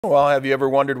Well, have you ever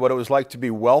wondered what it was like to be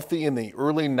wealthy in the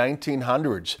early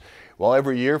 1900s? Well,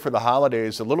 every year for the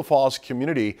holidays, the Little Falls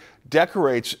community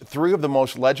decorates three of the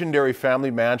most legendary family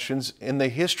mansions in the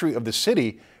history of the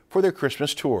city for their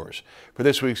Christmas tours. For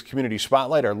this week's Community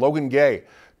Spotlight, our Logan Gay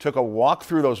took a walk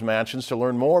through those mansions to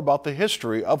learn more about the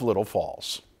history of Little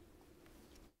Falls.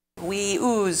 We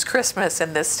ooze Christmas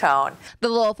in this town. The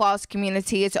Little Falls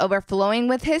community is overflowing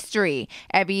with history.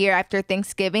 Every year after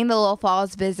Thanksgiving, the Little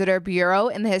Falls Visitor Bureau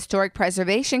and the Historic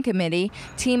Preservation Committee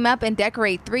team up and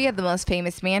decorate three of the most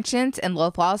famous mansions in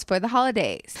Little Falls for the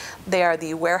holidays. They are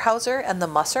the Weyerhaeuser and the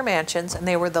Musser mansions, and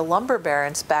they were the lumber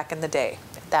barons back in the day.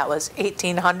 That was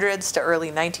 1800s to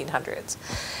early 1900s.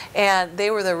 And they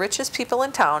were the richest people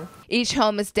in town. Each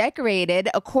home is decorated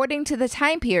according to the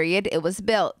time period it was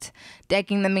built.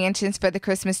 Decking the mansions for the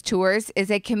Christmas tours is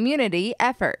a community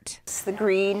effort. The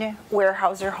green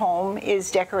Weyerhaeuser home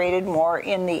is decorated more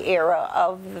in the era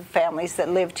of the families that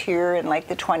lived here in like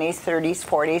the 20s, 30s,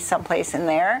 40s, someplace in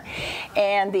there.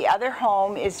 And the other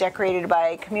home is decorated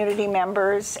by community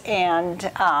members and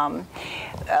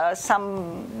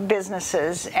some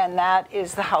businesses, and that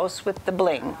is the house with the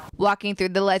bling. Walking through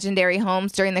the legendary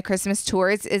homes during the Christmas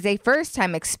tours is a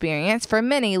first-time experience for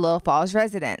many Little Falls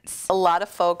residents. A lot of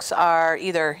folks are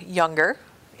either younger,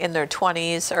 in their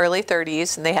 20s, early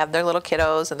 30s, and they have their little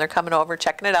kiddos and they're coming over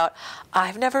checking it out.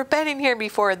 I've never been in here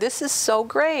before. This is so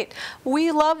great. We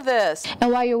love this.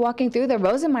 And while you're walking through the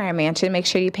Rosenmeyer mansion, make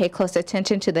sure you pay close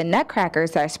attention to the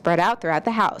nutcrackers that are spread out throughout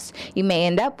the house. You may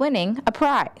end up winning a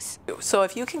prize. So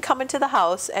if you can come into the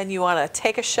house and you want to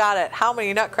take a shot at how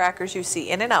many nutcrackers you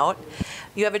see in and out,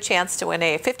 you have a chance to win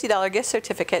a $50 gift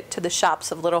certificate to the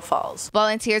shops of Little Falls.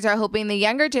 Volunteers are hoping the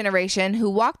younger generation who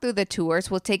walk through the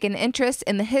tours will take an interest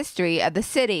in the history of the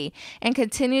city and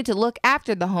continue to look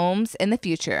after the homes in the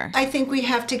future. I think we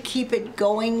have to keep it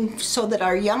going so that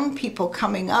our young people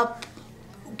coming up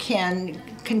can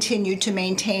continue to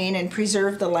maintain and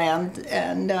preserve the land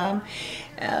and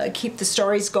keep the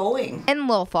stories going. In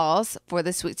Little Falls, for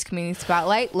this week's Community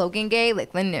Spotlight, Logan Gay,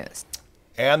 Lakeland News.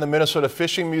 And the Minnesota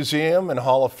Fishing Museum and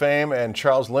Hall of Fame and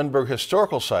Charles Lindbergh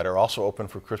Historical Site are also open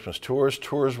for Christmas tours.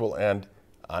 Tours will end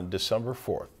on December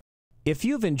 4th. If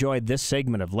you've enjoyed this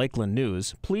segment of Lakeland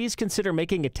News, please consider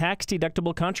making a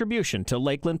tax-deductible contribution to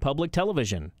Lakeland Public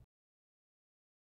Television.